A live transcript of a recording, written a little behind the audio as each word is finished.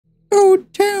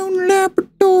Old Town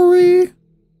Laboratory.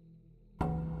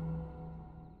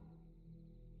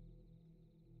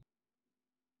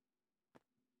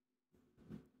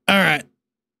 All right.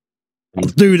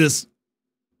 Let's do this.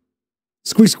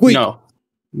 Squeak, squeak. No,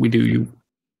 we do you.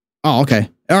 Oh, okay.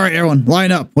 All right, everyone,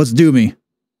 line up. Let's do me.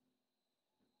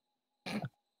 All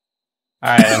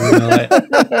right, I'm gonna let.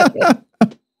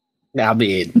 I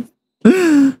mean,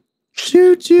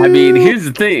 Shoot you. I mean, here's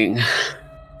the thing.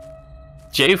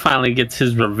 Jay finally gets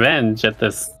his revenge at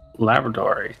this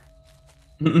laboratory.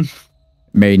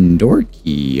 Maiden door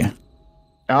key.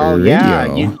 Oh Radio. yeah,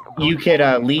 you could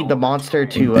lead the monster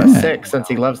to Yeah. 6 since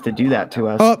he loves to do that to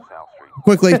us. Oh,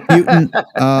 quickly, mutant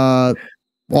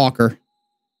Walker.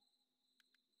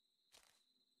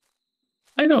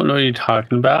 I don't know what you're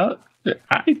talking about.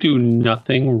 I do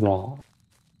nothing wrong.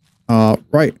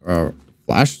 Right.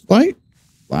 Flashlight.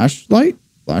 Flashlight.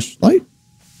 Flashlight.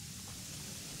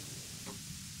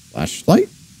 Flashlight.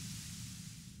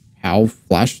 How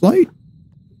flashlight?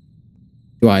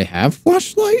 Do I have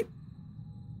flashlight?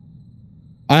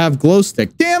 I have glow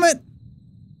stick. Damn it!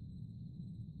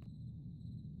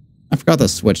 I forgot to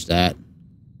switch that.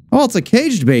 Oh, it's a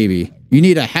caged baby. You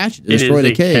need a hatchet to destroy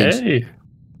the cage.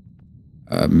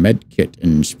 Med kit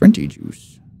and sprinty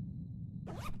juice.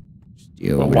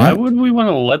 Well, why would we want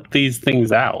to let these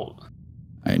things out?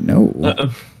 I know.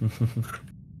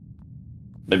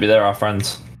 Maybe they're our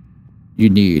friends. You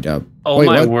need a. Oh wait,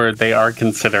 my what? word, they are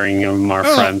considering them our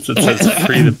friends. It says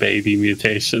free the baby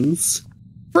mutations.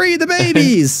 Free the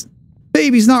babies!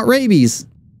 Babies, not rabies.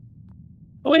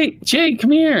 Oh, wait, Jay,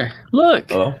 come here. Look.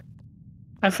 Hello?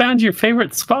 I found your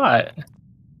favorite spot.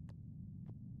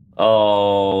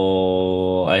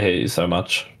 Oh, I hate you so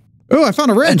much. Oh, I found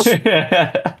a wrench.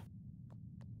 And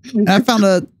I found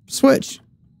a switch.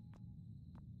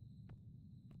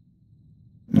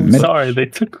 I'm sorry, they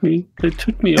took me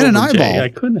And over, an eyeball. Jay. I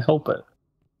couldn't help it.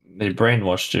 They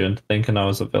brainwashed you into thinking I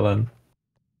was a villain.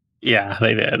 Yeah,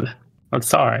 they did. I'm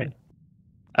sorry.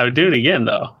 I would do it again,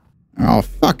 though. Oh,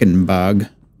 fucking bug.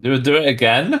 You would do it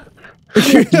again?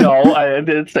 No, I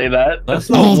didn't say that. That's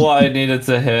not what I needed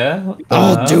to hear.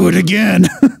 I'll do it again.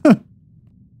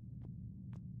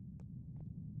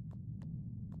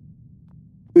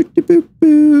 I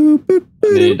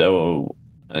need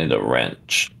a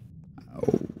wrench.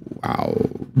 Oh, wow.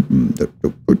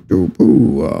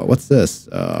 What's this?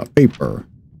 Paper.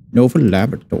 Nova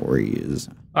Laboratories.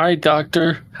 All right,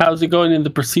 doctor. How's it going in the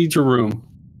procedure room?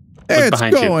 Look It's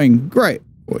behind you. going great.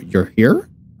 Well, you're here?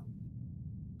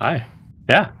 Hi.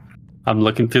 Yeah. I'm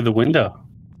looking through the window.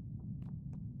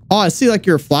 Oh, I see like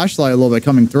your flashlight a little bit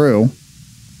coming through.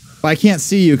 But I can't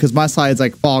see you because my side's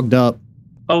like fogged up.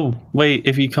 Oh, wait.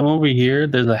 If you come over here,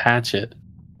 there's a hatchet.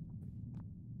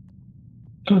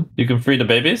 You can free the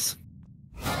babies?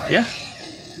 Yeah.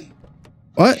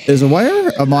 What? There's a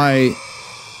wire? Am I...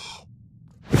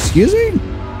 Excuse me?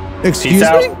 Excuse Peace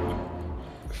me?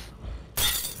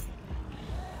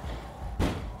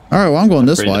 Alright, well, I'm going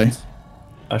this way.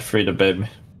 I freed a baby.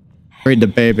 Freed the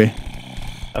baby.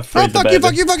 I freed the fuck baby. you,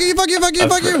 fuck you, fuck you, fuck you, fuck you,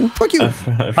 fuck you, fuck you.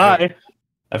 Hi.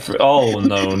 Oh,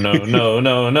 no, no, no,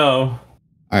 no, no.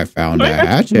 I found a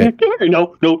hatchet.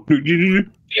 No.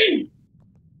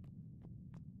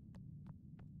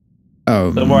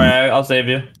 Oh, Don't worry, I'll save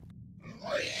you.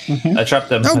 Mhm. I trapped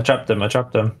them. Nope. I trapped them. I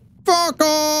trapped them. fuck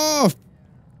off!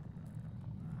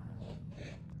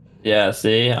 Yeah,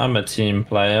 see, I'm a team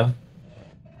player.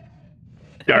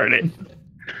 Darn it.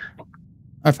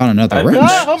 I found another I- wrench.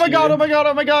 Ah, oh my god, oh my god,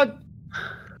 oh my god.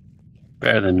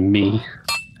 Better than me.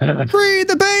 Free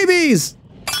the babies!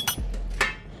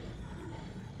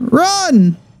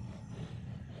 Run!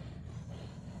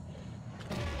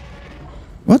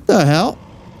 What the hell?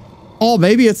 Oh,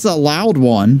 maybe it's a loud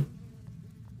one.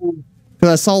 Because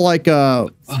I saw like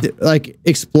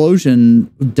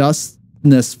explosion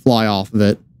dustness fly off of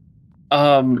it.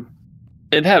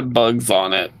 It had bugs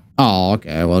on it. Oh,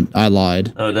 okay. Well, I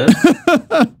lied. Oh, it is?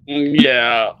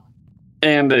 Yeah.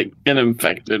 And it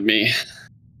infected me.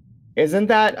 Isn't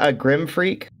that a Grim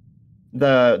Freak?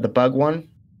 The bug one?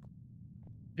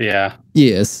 Yeah.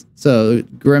 Yes. So,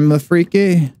 Grim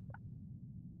Freaky.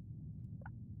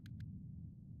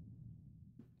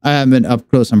 I haven't been up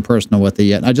close and personal with it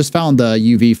yet. I just found the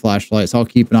UV flashlight, so I'll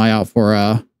keep an eye out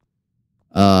for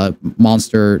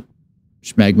monster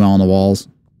schmegma on the walls.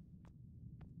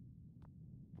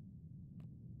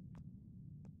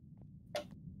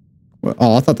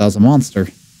 Oh, I thought that was a monster.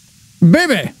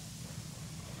 Baby!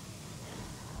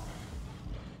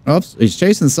 Oops, he's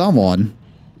chasing someone.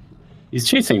 He's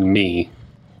chasing me.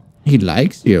 He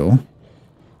likes you.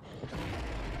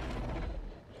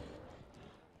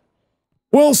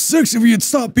 Well, 6 of you'd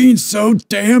stop being so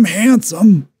damn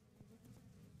handsome.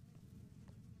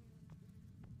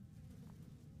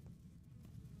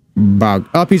 Bug.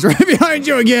 Up, he's right behind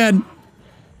you again.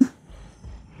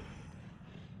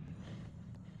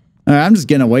 I'm just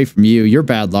getting away from you. You're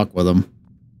bad luck with him.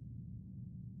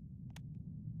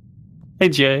 Hey,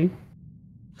 Jay.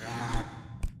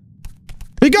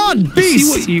 Be gone,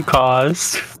 beast! See what you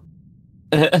caused.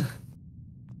 Do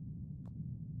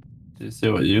you see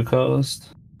what you caused?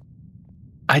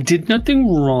 I did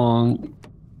nothing wrong.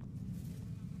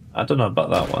 I don't know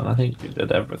about that one. I think you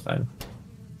did everything.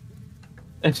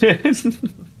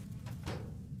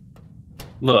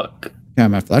 Look. Yeah,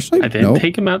 my flashlight? I didn't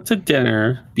take him out to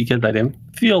dinner because I didn't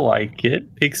feel like it.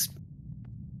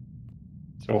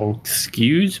 So,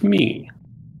 excuse me.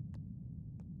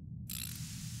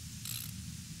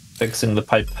 Fixing the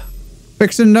pipe.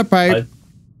 Fixing the pipe.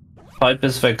 Pipe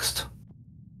is fixed.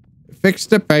 Fix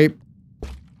the pipe.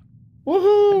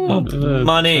 Woohoo!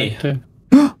 Money.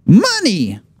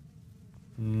 Money!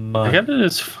 I gotta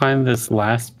just find this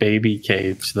last baby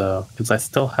cage, though, because I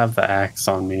still have the axe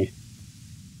on me.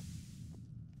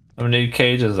 How many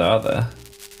cages are there?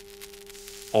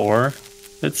 4,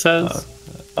 it says.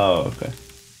 Oh, okay.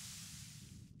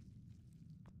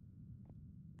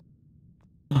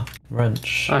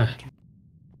 Wrench.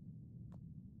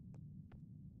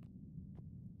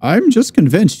 I'm just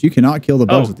convinced you cannot kill the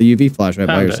bugs with the UV flashlight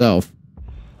by yourself.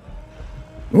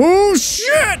 Oh,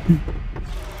 shit!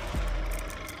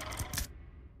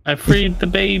 I freed the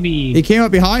baby. He came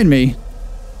up behind me.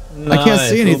 Nice. I can't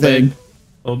see anything.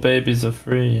 All babies are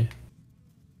free.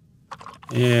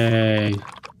 Yay.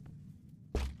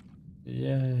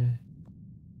 Yay.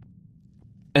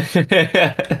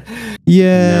 Yeah.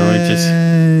 Now I just...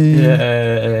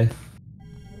 Yay.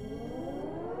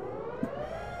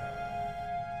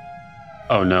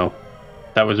 Oh no.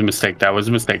 That was a mistake. That was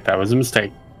a mistake. That was a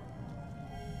mistake.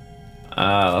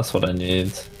 Ah, that's what I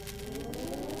need.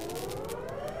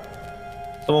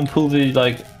 Someone pull the,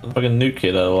 like, fucking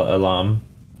nuclear alarm.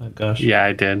 Oh gosh. Yeah,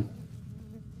 I did.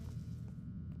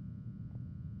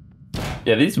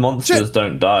 Yeah, these monsters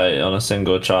don't die on a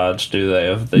single charge, do they?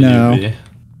 Of the No. UV.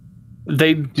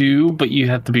 They do, but you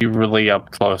have to be really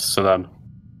up close to them.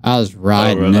 I was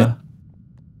riding it.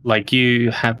 Like,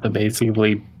 you have to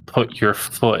basically put your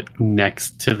foot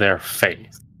next to their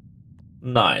face.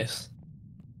 Nice.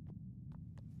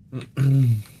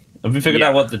 Have we figured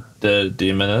out what the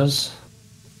demon is?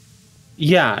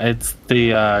 Yeah, it's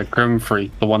the Grim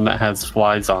Freak, the one that has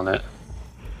flies on it.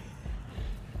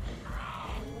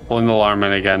 Pulling the alarm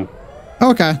in again.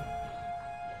 Okay.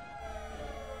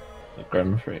 The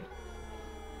Grim Freak.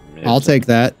 I'll take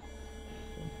that.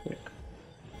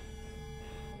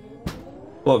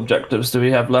 What objectives do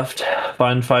we have left?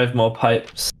 Find 5 more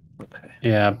pipes. Okay.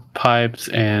 Yeah, pipes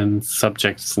and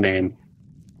subject's name.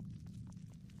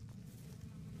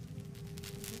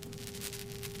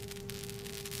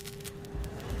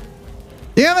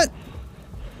 Damn it!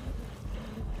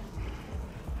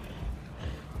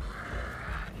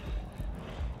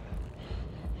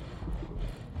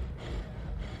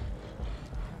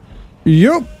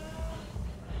 Yup.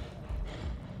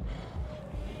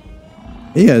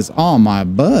 He is on my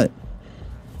butt.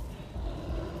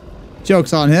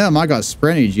 Joke's on him. I got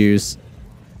sprinty juice.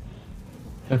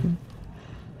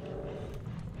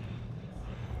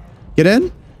 Get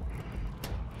in.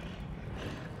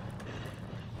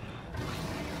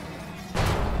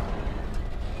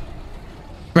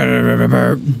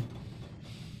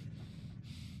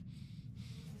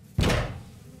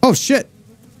 Oh shit.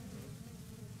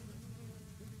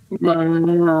 He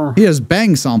just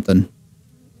banged something.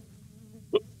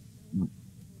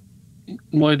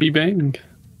 What did he bang?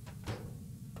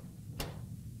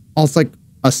 Oh, it's like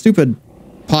a stupid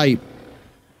pipe.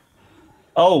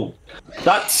 Oh,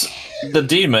 that's the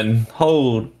demon.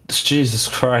 Oh, Jesus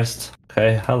Christ.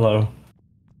 Okay, hello.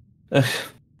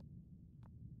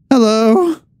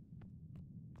 Hello.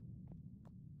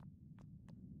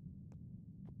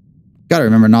 Gotta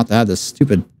remember not to have this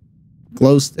stupid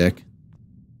glow stick.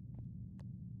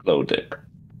 Glow dick.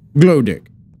 Glow dick.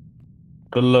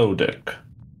 Glow dick.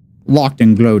 Locked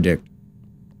in glow dick.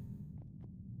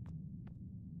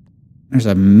 There's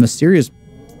a mysterious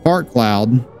fart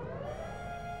cloud.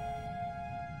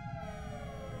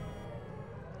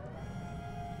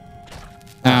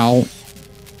 Ow.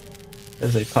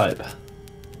 There's a pipe.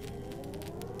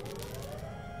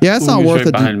 Yeah, it's not worth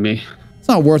it. Behind me. It's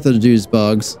not worth it to use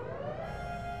bugs.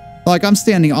 Like, I'm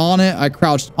standing on it, I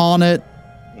crouched on it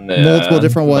multiple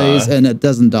different ways, and it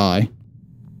doesn't die.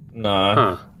 No.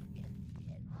 Huh.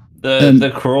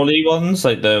 The crawly ones,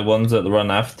 like the ones that run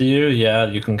after you, yeah,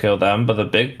 you can kill them. But the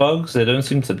big bugs, they don't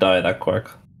seem to die that quick.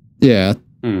 Yeah.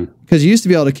 Because you used to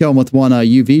be able to kill them with one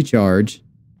UV charge,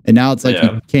 and now it's like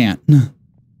you can't.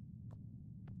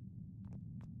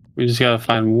 We just gotta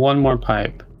find one more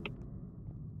pipe.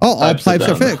 Oh, all pipes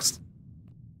are fixed.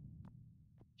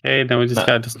 Okay, then we just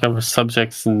gotta discover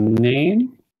subject's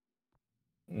name.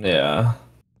 Yeah.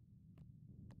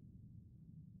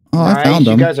 Oh, I found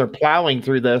them. You guys are plowing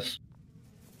through this.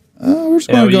 We're just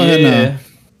going to go ahead and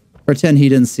pretend he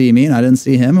didn't see me and I didn't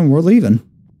see him, and we're leaving.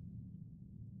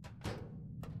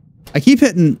 I keep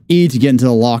hitting E to get into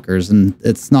the lockers, and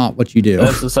it's not what you do.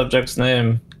 That's the subject's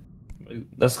name.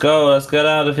 Let's go. Let's get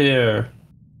out of here.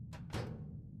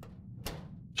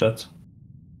 Shit.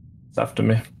 It's after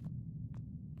me.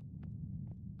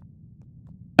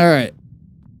 All right.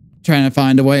 Trying to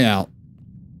find a way out.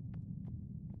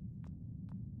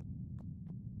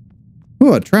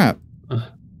 Ooh, a trap.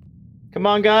 Come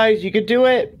on, guys. You could do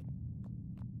it.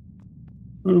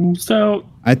 Almost out.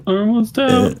 Almost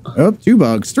out. Oh, 2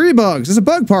 bugs. 3 bugs. It's a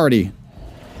bug party.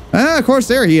 Of course,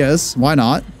 there he is. Why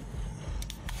not?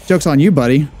 Joke's on you,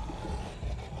 buddy.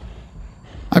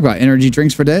 I've got energy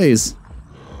drinks for days.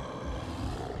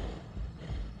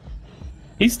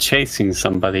 He's chasing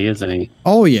somebody, isn't he?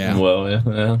 Oh, yeah. Well,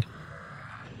 yeah.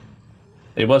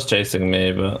 He was chasing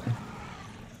me, but...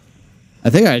 I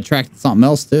think I attracted something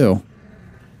else, too.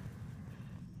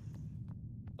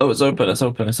 Oh, it's open. It's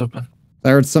open. It's open. I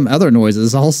heard some other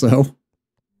noises also.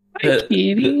 Hi,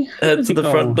 kitty. Head to the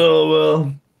front door,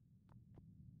 Will.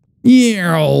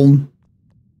 Yeah.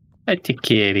 Hi,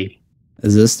 kitty.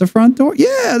 Is this the front door?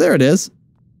 Yeah, there it is.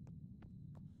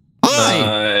 Hi.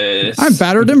 Nice. I'm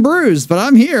battered and bruised, but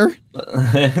I'm here.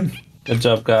 Good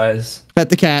job, guys.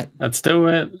 Pet the cat. Let's do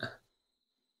it.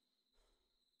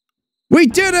 We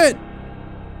did it!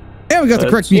 And we got the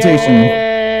correct mutation.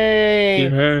 Yay!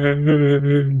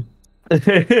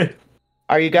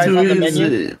 Are you guys on the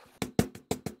menu?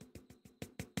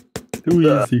 Too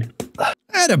easy. I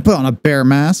had to put on a bear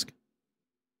mask.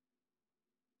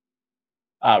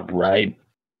 All right,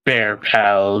 bear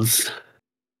pals.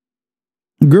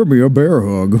 Give me a bear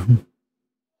hug.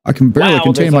 I can barely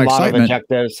contain my excitement.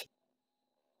 Objectives.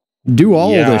 Do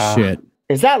all of this shit.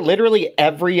 Is that literally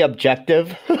every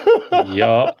objective?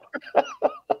 Yup.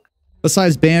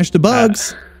 Besides banish the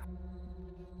bugs.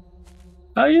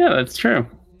 Oh yeah, that's true.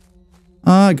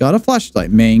 I got a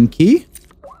flashlight. Main key.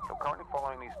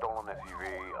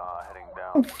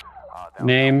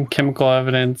 Name, chemical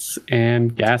evidence,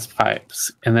 and gas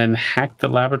pipes, and then hack the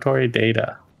laboratory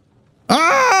data.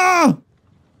 Ah!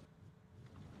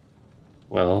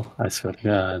 Well, I swear to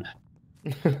God.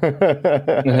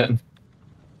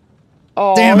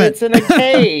 Oh, damn it. It's in a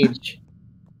cage.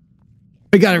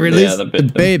 We gotta release the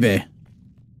baby.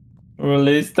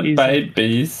 Release the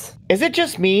babies. Is it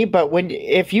just me? But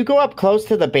if you go up close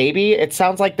to the baby, it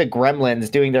sounds like the gremlins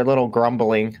doing their little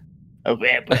grumbling. Ooh,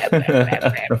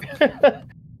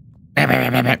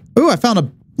 I found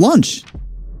a lunch.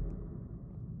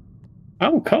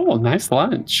 Oh, cool. Nice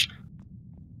lunch.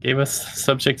 Gave us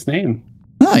subject's name.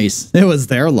 Nice. It was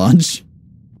their lunch.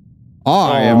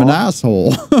 I am an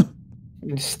asshole.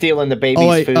 Stealing the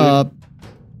baby's food.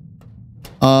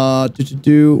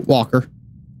 Walker.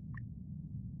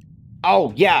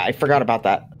 Oh, yeah. I forgot about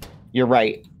that. You're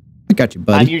right. I got you,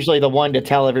 buddy. I'm usually the one to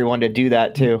tell everyone to do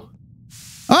that, too.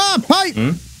 Ah, pipe!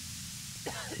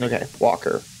 Okay,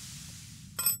 Walker.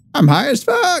 I'm high as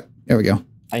fuck. There we go.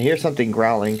 I hear something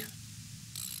growling.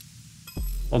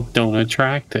 Well, don't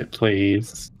attract it,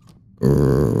 please.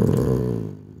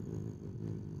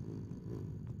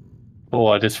 Oh,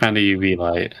 I just found a UV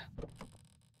light.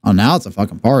 Oh, now it's a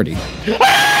fucking party.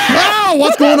 Oh,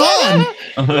 what's going on?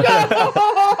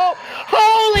 No!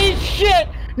 Holy shit!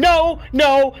 No,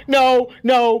 no, no,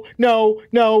 no, no,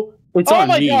 no. It's oh on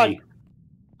my me. God.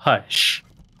 Hush.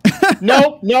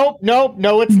 Nope,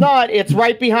 no, it's not. It's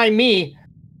right behind me.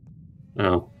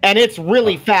 Oh. And it's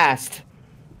really fast.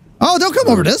 Oh, don't come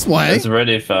over this way. It's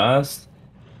really fast.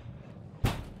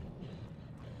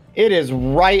 It is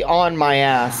right on my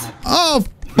ass. Oh,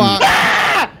 fuck.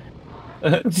 Ah!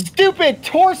 Stupid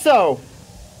torso.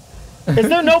 Is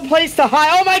there no place to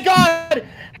hide? Oh my God!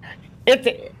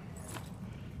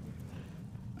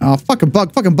 Oh, fucking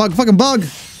bug, fucking bug, fucking bug.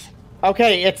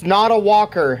 Okay, it's not a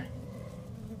walker.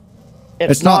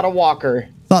 It's not a walker.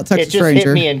 It's not Texas It just Ranger.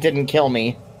 hit me and didn't kill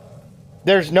me.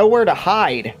 There's nowhere to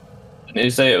hide. Did you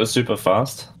say it was super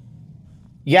fast?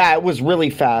 Yeah, it was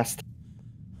really fast.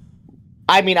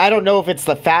 I mean, I don't know if it's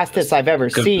the fastest I've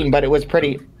ever seen, but it was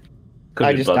pretty...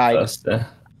 I just died. Yeah.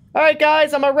 All right,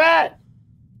 guys, I'm a rat.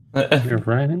 You're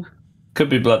right. Could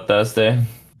be bloodthirsty.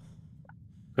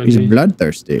 He's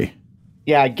bloodthirsty.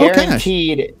 Yeah,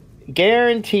 guaranteed.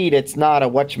 Guaranteed it's not a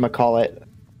whatchamacallit.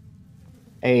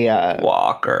 A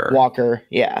Walker. Walker,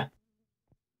 yeah.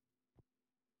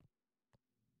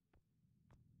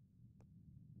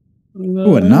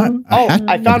 Ooh,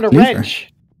 I found a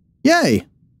wrench. Yay!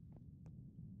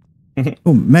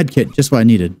 Oh, medkit, just what I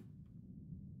needed.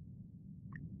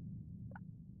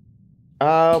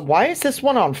 Why is this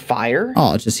one on fire?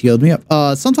 Oh, it just healed me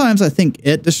up. Sometimes I think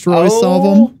it destroys some of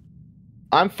them.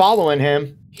 I'm following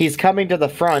him. He's coming to the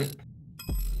front.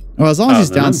 Well, as long as he's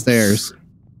downstairs.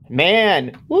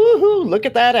 Man, woohoo! Look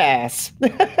at that ass.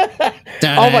 That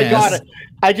oh my ass. god!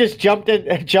 I just jumped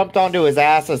onto his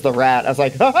ass as the rat. I was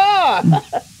like, ha ha!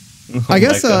 I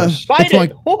guess Fight that's it! why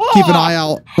keep an eye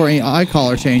out for any eye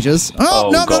collar changes. Oh, Oh,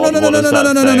 no, God, no, no, no, what no, is no, that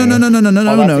no, no, no, thing? no, no, no, no,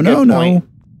 no, Oh, no, that's a no, good no. point.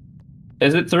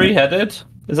 Is it three-headed?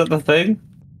 Is that the thing?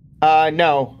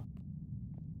 No.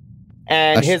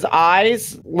 And his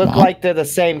eyes look like they're the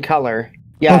same color.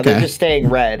 Yeah, Okay. they're just staying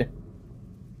red.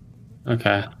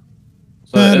 Okay.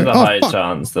 So there's a high fuck.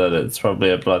 chance that it's probably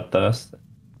a bloodthirst.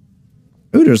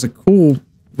 Ooh, there's a cool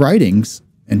writings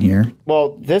in here.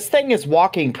 Well, this thing is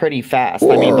walking pretty fast.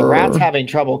 I mean, the rat's having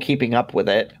trouble keeping up with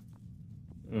it.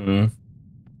 Mm.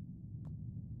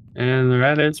 And the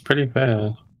rat is pretty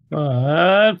fast.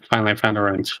 But finally found a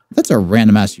wrench. That's a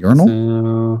random ass urinal.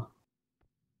 So,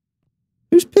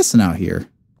 Who's pissing out here?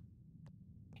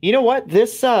 You know what?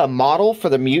 This model for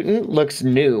the mutant looks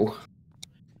new.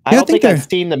 I Yeah, don't think I've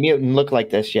seen the mutant look like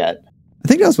this yet. I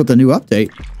think that's what the new update.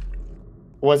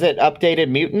 Was it updated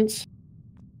mutants?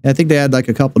 I think they had like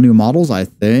a couple new models, I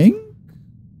think.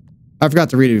 I forgot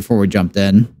to read it before we jumped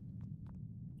in.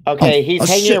 Okay, he's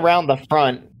hanging shit. around the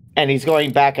front, and he's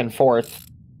going back and forth.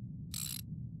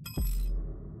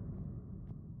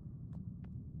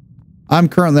 I'm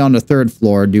currently on the 3rd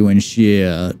floor doing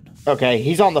shit. Okay,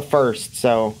 he's on the 1st,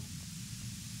 so...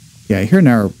 Yeah, here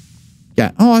now.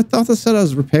 Yeah. Oh, I thought this said I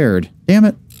was repaired. Damn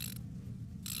it.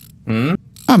 Hmm?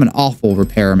 I'm an awful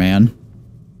repairman.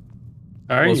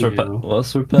 are What's you?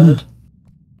 repaired?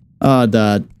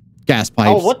 The gas pipes.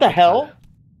 Oh, what the hell?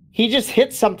 He just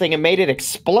hit something and made it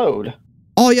explode.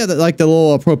 Oh, yeah, like the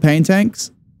little propane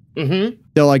tanks. Mm-hmm.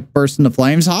 They'll like burst into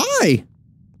flames. Hi.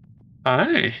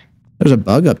 Hi. There's a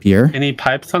bug up here. Any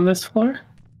pipes on this floor?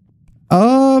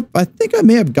 I think I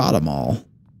may have got them all.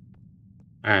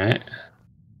 All right.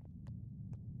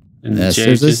 And Yes, Jay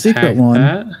there's a just secret hacked one.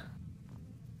 that.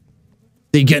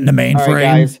 They get in the All right, mainframe.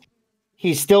 guys.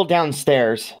 He's still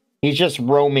downstairs. He's just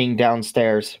roaming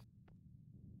downstairs.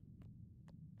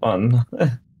 Fun.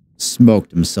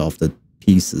 Smoked himself to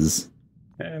pieces.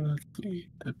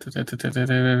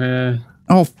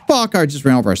 Oh, fuck. I just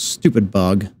ran over a stupid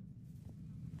bug.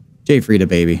 Jay Frida,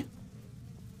 baby.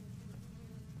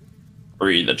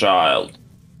 Free the child.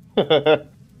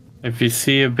 If you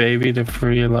see a baby to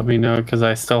free, let me know because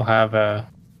I still have a.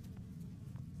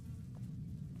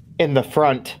 In the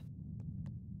front.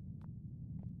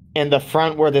 In the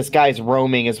front where this guy's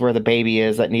roaming is where the baby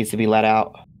is that needs to be let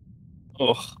out.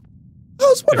 Oh, I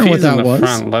was If wondering what he's in that the was.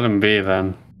 front, let him be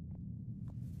then.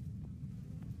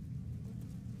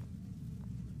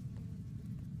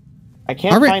 I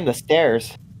can't find the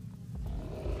stairs.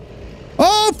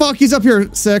 Oh, fuck. He's up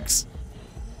here 6.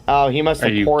 Oh, he must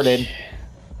have ported.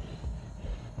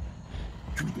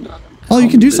 Oh, you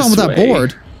can do This something with that way.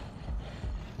 board.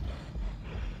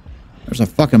 There's a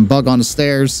fucking bug on the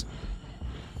stairs.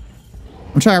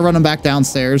 I'm trying to run him back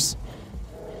downstairs.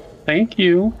 Thank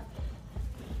you.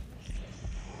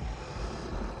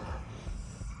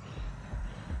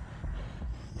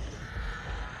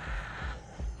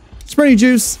 Springy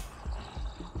juice.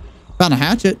 Found a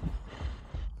hatchet.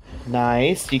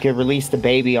 Nice. You could release the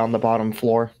baby on the bottom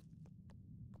floor.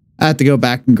 I have to go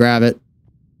back and grab it.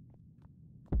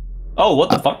 oh, what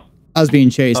the fuck? I was being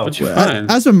chased. Oh, What'd you I find?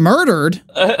 was been murdered.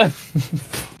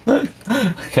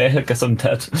 Okay, I guess I'm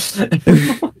dead.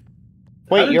 How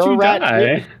Wait, did you're a you rat.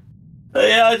 die?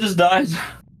 Yeah, I just died.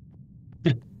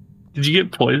 Did you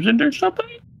get poisoned or something?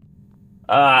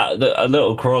 A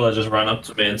little crawler just ran up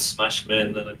to me and smashed me,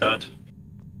 and then I died.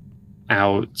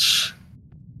 Ouch.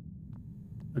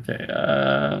 Okay,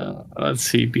 let's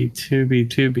see. B2,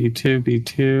 B2, B2,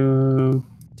 B2.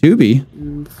 Tubi.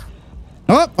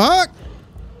 Oh, fuck.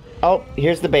 Oh,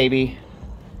 here's the baby.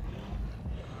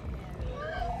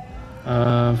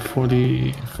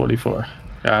 40, 44.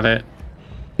 Got it.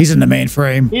 He's in the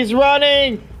mainframe. He's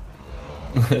running!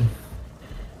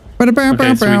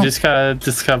 Okay, so we just gotta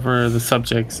discover the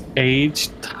subject's age,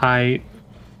 type,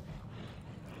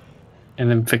 and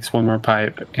then fix one more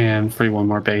pipe and free one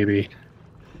more baby.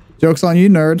 Joke's on you,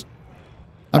 nerd.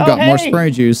 I've got more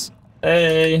spray juice.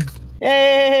 Hey.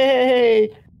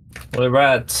 Hey! We're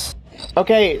rats.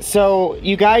 Okay, so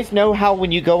you guys know how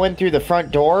when you go in through the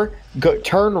front door,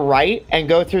 turn right and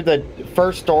go through the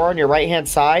first door on your right-hand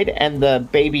side, and the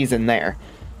baby's in there.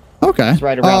 Okay. It's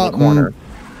right around the corner.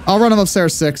 I'll run him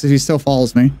upstairs 6 if he still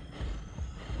follows me.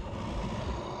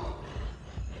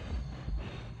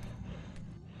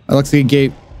 It looks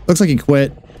like he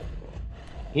quit.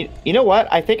 You know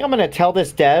what? I think I'm going to tell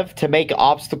this dev to make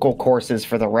obstacle courses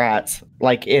for the rats.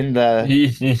 Like in the...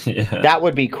 Yeah. That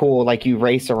would be cool. Like you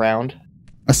race around.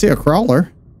 I see a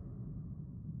crawler.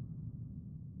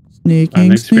 Sneaking,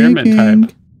 An experiment sneaking.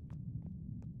 type.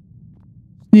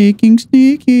 Sneaking,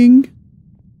 sneaking.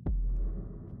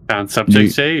 Found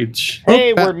subject's age.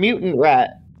 Hey, Oh, we're mutant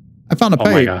rat. I found a pipe.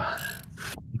 Oh my god.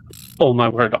 Oh my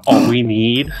word. All we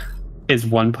need is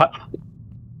one pipe.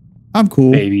 I'm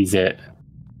cool. Baby's it.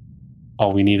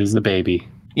 All we need is the baby.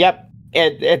 Yep.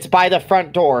 It's by the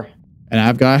front door. And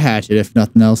I've got a hatchet if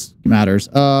nothing else matters.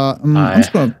 I'm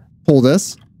just going to pull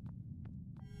this.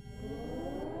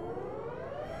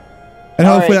 And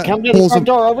All hopefully right, that come to the pulls front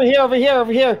him. door. Over here, over here,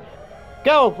 over here.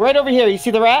 Go, right over here. You see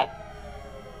the rat?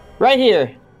 Right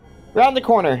here. Round the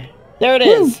corner. There it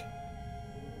is.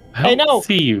 I don't no.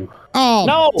 see you. Oh,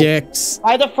 No. dicks.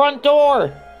 By the front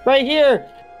door. Right here.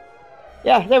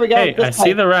 Yeah, there we go. Hey, I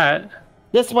see the rat.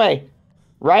 This way.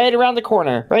 Right around the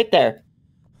corner. Right there.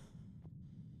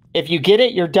 If you get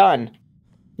it, you're done.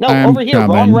 No, I'm over here. Wrong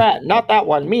coming. rat. Not that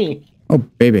one. Me. Oh,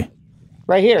 baby.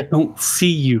 Right here. I don't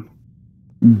see you.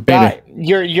 Baby.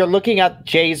 You're looking at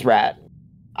Jay's rat.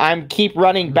 I'm keep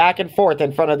running back and forth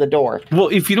in front of the door. Well,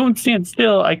 if you don't stand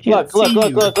still, I can't see you.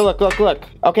 Look.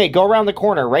 Okay, go around the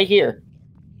corner right here.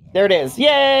 There it is.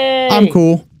 Yay! I'm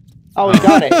cool. Oh, we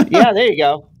got it. Yeah, there you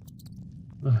go.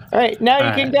 All right, now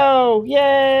you can go.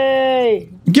 Yay!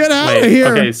 Get out of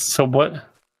here. Okay, so what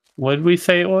did we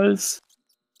say it was?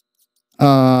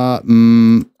 I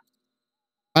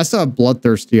still have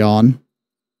Bloodthirsty on.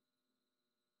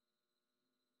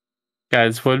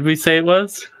 Guys, what did we say it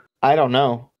was? I don't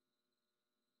know.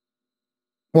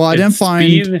 Well, I didn't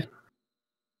find... speed.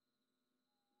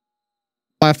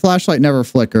 My flashlight never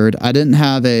flickered. I didn't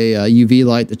have a UV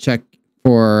light to check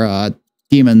for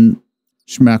demon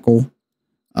schmeckle.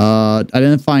 I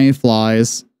didn't find any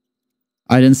flies.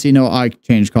 I didn't see no eye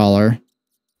change color.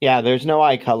 Yeah, there's no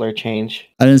eye color change.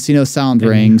 I didn't see no sound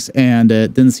rings, and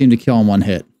it didn't seem to kill in one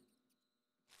hit.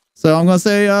 So I'm gonna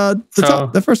say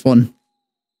the first one.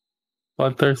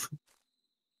 Bloodthirsty.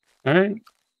 All right,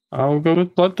 I'll go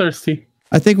with Bloodthirsty.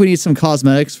 I think we need some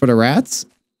cosmetics for the rats.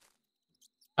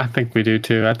 I think we do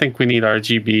too. I think we need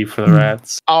RGB for the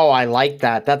rats. Oh, I like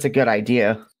that. That's a good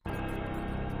idea.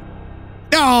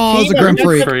 Oh, it was a Grim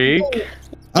Freak.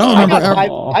 I don't remember.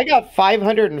 I got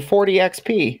 540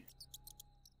 XP.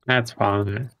 That's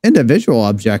fine. Individual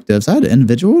objectives. I had an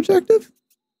individual objective?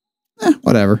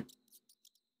 Whatever.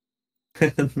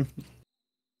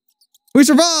 We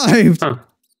survived! Huh.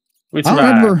 We I don't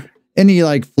remember any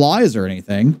like flies or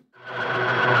anything.